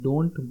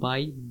don't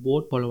buy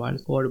bot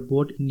followers or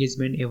bot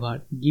engagement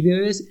ever.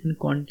 Giveaways and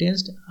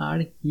contests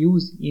are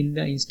huge in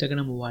the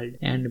Instagram world,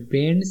 and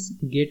brands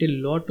get a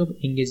lot of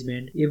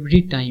engagement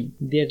every time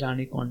they run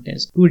a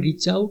contest. To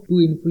reach out to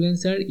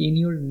influencers in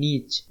your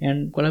niche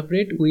and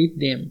collaborate with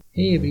them.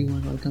 Hey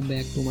everyone, welcome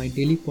back to my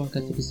daily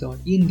podcast episode.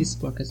 In this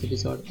podcast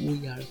episode,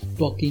 we are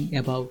talking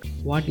about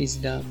what is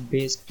the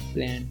best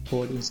plan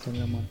for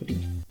Instagram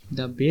marketing.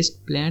 The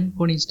best plan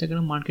for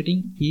Instagram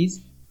marketing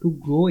is to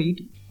grow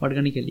it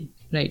organically,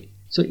 right?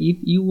 So if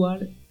you are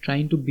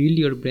trying to build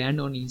your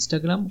brand on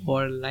Instagram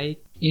or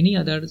like any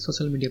other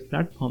social media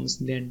platforms,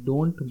 then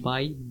don't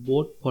buy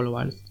bot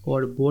followers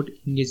or bot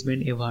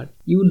engagement ever.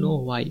 You know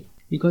why?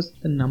 Because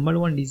the number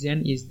one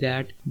reason is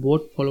that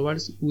bot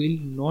followers will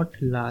not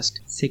last.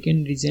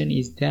 Second reason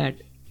is that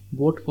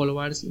bot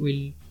followers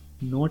will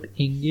not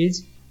engage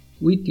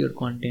with your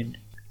content.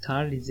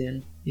 Third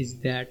reason is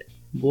that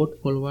bot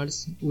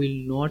followers will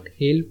not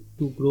help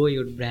to grow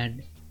your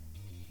brand.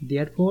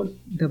 Therefore,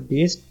 the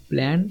best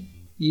plan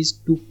is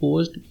to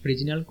post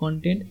original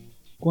content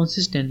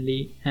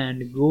consistently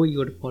and grow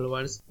your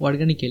followers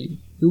organically.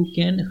 You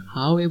can,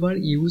 however,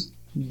 use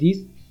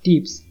these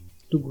tips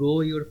to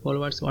grow your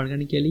followers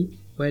organically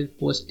while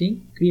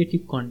posting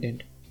creative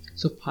content.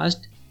 So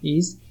first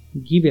is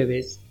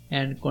giveaways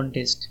and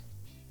contests.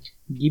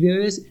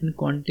 Giveaways and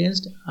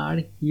contests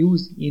are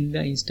huge in the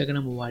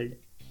Instagram world,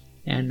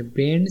 and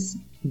brands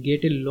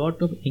get a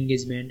lot of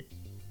engagement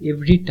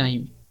every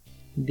time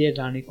they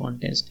run a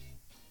contest.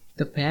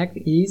 The fact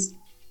is,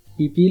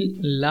 people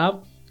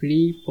love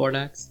free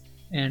products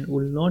and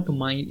will not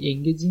mind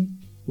engaging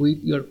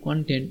with your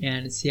content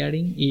and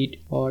sharing it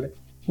or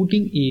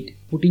putting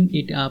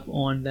it up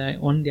on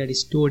their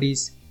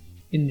stories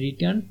in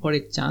return for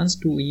a chance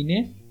to win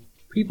a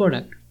free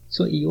product.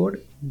 So your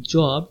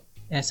job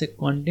as a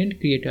content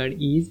creator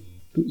is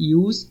to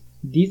use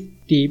these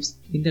tips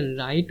in the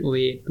right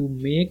way to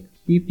make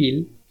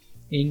people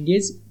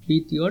engage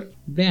with your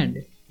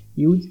brand.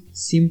 Use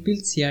simple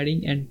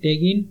sharing and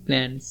tagging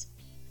plans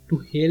to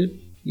help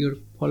your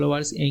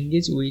followers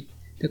engage with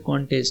the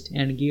contest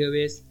and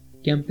giveaways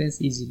campaigns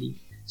easily.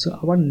 So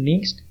our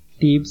next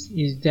tips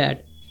is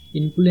that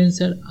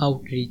influencer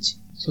outreach.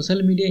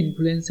 Social media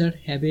influencers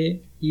have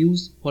a huge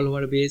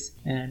follower base,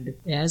 and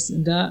as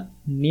the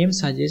name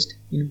suggests,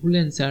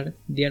 influencer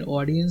their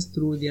audience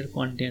through their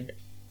content.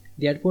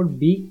 Therefore,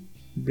 big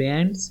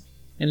brands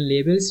and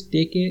labels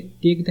take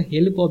the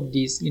help of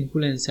this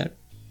influencer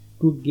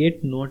to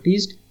get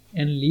noticed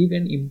and leave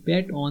an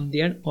impact on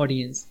their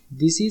audience.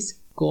 This is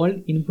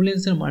called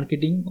influencer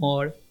marketing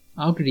or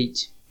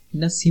outreach.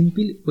 The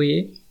simple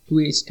way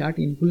to start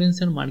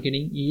influencer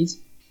marketing is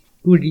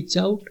to reach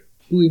out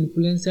to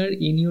influencers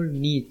in your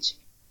niche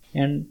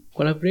and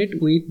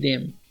collaborate with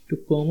them to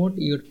promote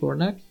your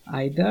product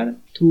either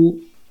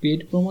through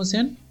paid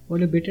promotion or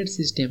a better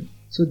system.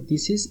 So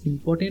this is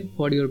important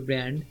for your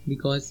brand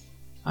because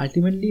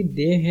ultimately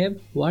they have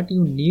what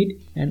you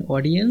need, an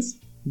audience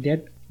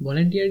that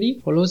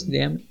voluntarily follows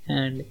them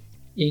and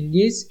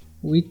engage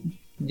with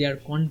their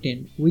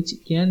content, which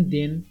can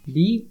then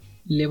be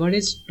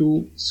leveraged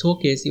to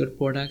showcase your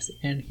products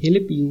and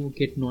help you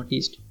get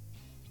noticed.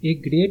 A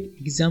great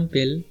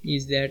example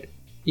is that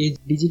a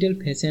digital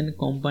fashion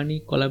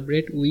company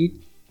collaborate with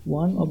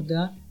one of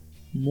the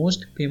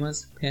most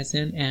famous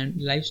fashion and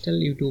lifestyle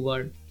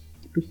YouTuber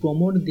to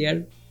promote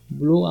their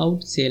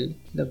blowout sale.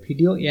 The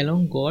video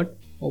alone got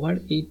over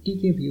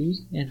 80k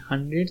views and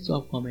hundreds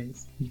of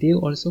comments. They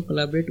also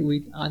collaborate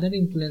with other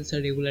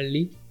influencers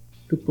regularly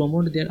to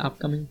promote their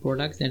upcoming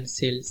products and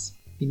sales.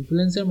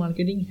 Influencer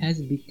marketing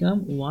has become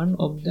one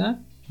of the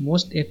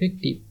most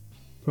effective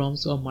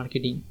forms of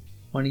marketing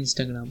on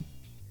Instagram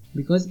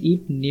because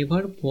it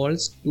never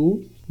fails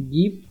to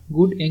give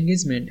good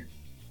engagement.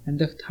 And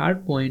the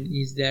third point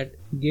is that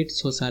get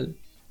social.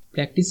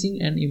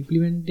 Practicing and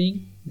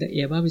implementing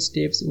the above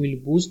steps will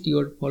boost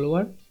your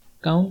follower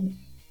count.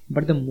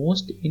 But the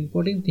most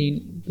important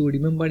thing to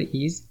remember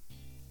is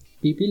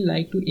people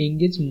like to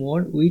engage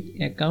more with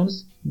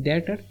accounts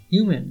that are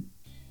human.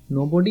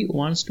 Nobody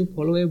wants to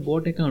follow a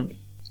bot account.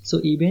 So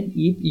even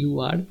if you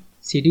are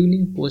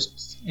scheduling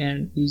posts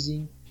and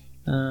using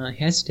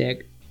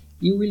hashtag,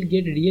 you will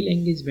get real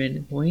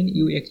engagement when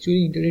you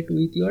actually interact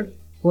with your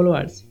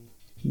followers.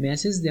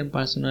 Message them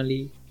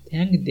personally,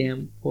 thank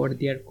them for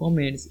their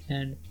comments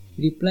and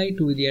reply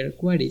to their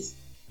queries.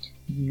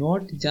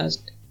 Not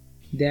just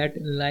that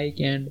like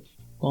and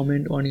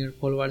comment on your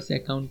followers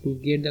account to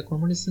get the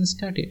conversation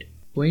started.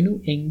 When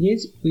you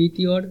engage with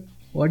your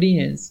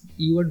audience,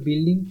 you are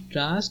building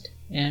trust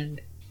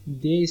and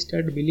they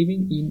start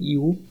believing in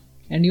you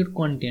and your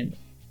content.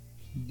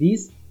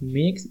 This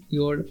makes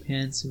your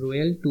fans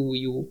loyal to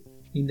you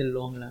in the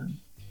long run.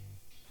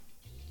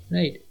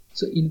 Right?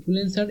 So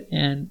influencers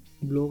and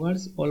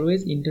bloggers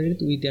always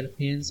interact with their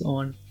fans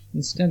on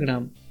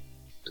Instagram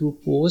through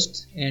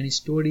posts and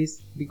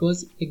stories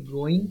because a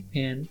growing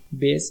fan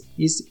base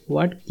is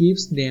what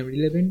keeps them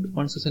relevant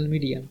on social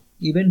media.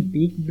 Even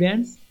big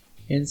brands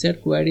answer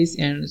queries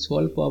and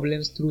solve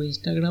problems through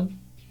Instagram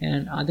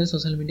and other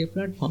social media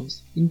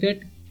platforms. In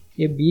fact,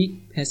 a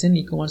big fashion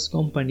e-commerce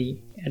company,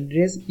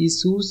 address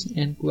issues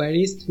and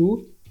queries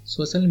through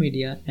social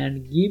media,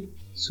 and give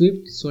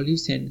swift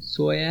solutions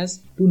so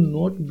as to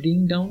not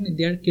bring down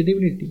their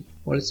credibility.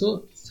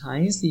 Also,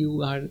 since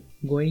you are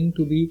going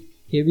to be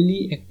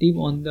heavily active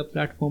on the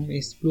platform,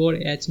 explore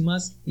as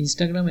much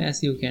Instagram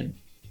as you can.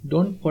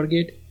 Don't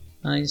forget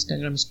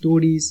Instagram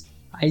stories,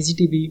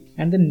 IGTV,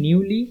 and the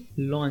newly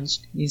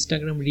launched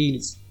Instagram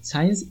Reels,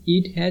 since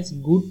it has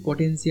good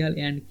potential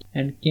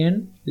and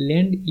can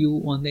land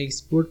you on the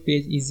explore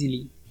page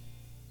easily.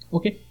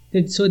 Okay,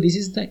 so this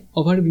is the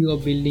overview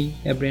of building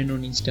a brand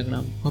on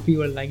Instagram. Hope you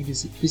will like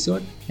this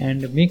episode,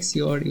 and make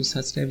sure you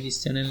subscribe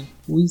this channel.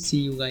 We'll see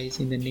you guys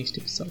in the next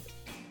episode.